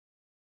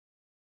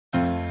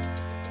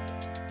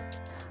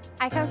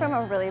I come from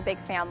a really big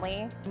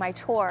family. My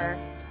chore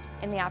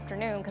in the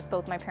afternoon, because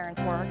both my parents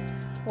work,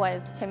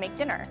 was to make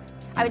dinner.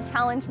 I would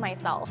challenge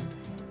myself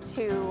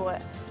to,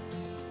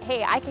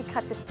 hey, I could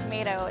cut this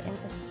tomato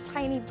into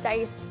tiny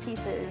diced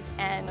pieces,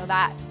 and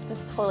that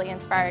just totally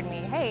inspired me.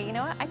 Hey, you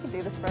know what? I could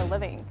do this for a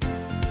living.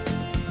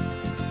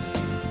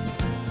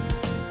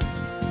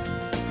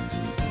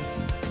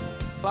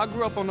 I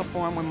grew up on the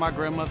farm with my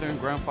grandmother and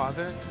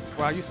grandfather,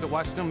 where I used to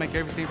watch them make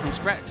everything from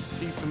scratch.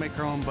 She used to make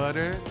her own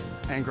butter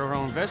and grow her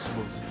own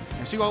vegetables.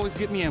 And she would always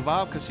get me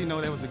involved because she knew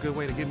that was a good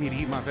way to get me to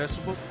eat my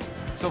vegetables.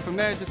 So from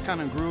there, it just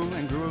kind of grew,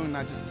 and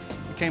I just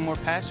became more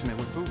passionate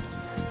with food.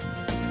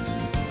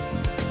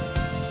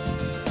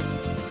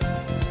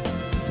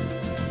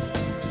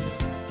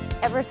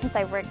 Ever since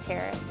I worked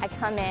here, I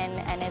come in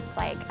and it's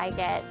like I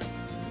get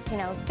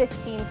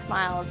 15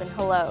 smiles and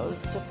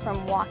hellos just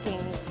from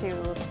walking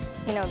to,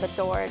 the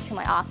door to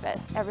my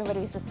office.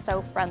 Everybody's just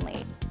so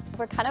friendly.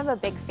 We're kind of a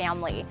big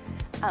family.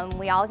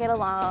 We all get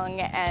along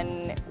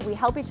and we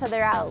help each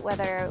other out,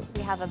 whether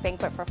we have a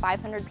banquet for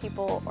 500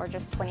 people or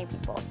just 20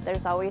 people.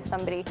 There's always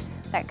somebody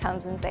that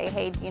comes and say,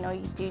 hey, do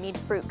you need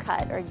fruit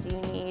cut, or do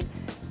you need,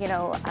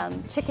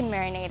 chicken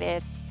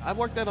marinated? I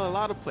worked at a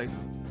lot of places.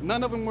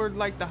 None of them were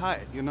like the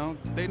Hyatt,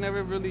 They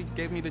never really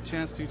gave me the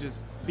chance to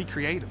just be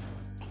creative.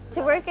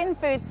 To work in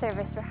food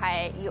service for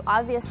Hyatt, you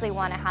obviously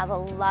want to have a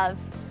love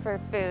for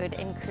food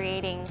and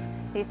creating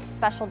these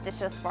special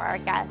dishes for our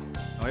guests.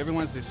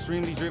 Everyone's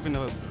extremely driven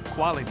to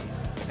quality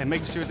and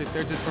making sure that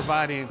they're just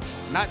providing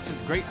not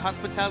just great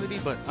hospitality,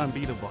 but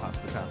unbeatable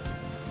hospitality.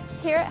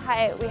 Here at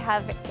Hyatt, we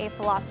have a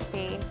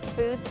philosophy: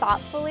 food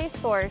thoughtfully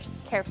sourced,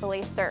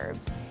 carefully served.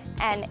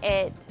 And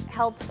it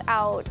helps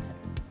out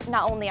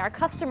not only our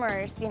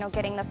customers,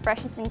 getting the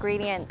freshest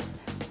ingredients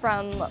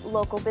from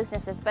local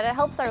businesses, but it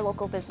helps our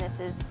local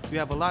businesses. We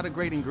have a lot of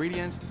great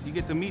ingredients. You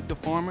get to meet the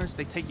farmers,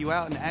 they take you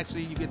out, and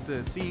actually you get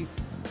to see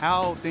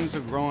how things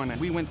are growing.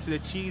 And we went to the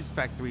cheese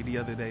factory the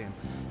other day and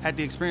had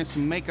the experience to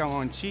make our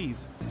own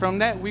cheese. From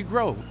that, we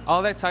grow.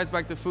 All that ties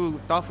back to food,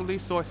 thoughtfully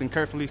sourced and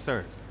carefully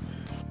served.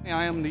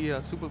 I am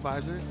the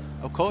supervisor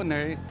of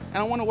Culinary, and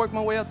I want to work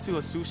my way up to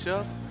a sous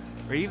chef,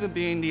 or even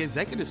being the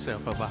executive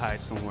chef of a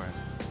Hyatt somewhere.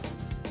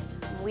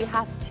 We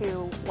have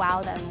to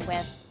wow them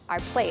with our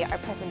plate, our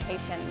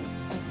presentation,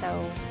 and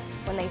so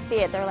when they see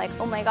it, they're like,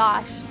 oh my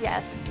gosh,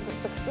 yes,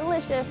 this looks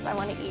delicious, I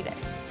want to eat it.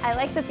 I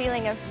like the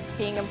feeling of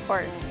being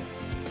important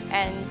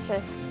and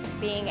just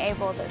being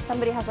able that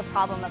somebody has a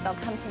problem, that they'll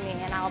come to me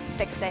and I'll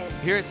fix it.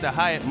 Here at the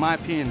Hyatt, my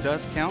opinion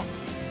does count,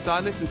 so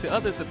I listen to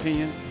others'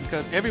 opinion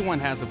because everyone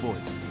has a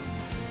voice.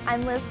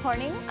 I'm Liz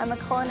Horning. I'm a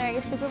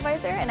culinary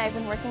supervisor, and I've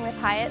been working with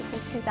Hyatt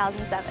since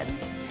 2007.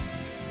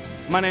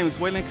 My name is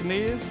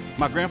Waylon.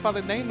 My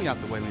grandfather named me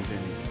after Waylon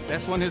Jennings.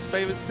 That's one of his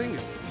favorite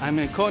singers. I'm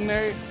in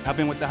Culinary. I've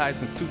been with the Hyatt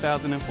since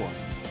 2004.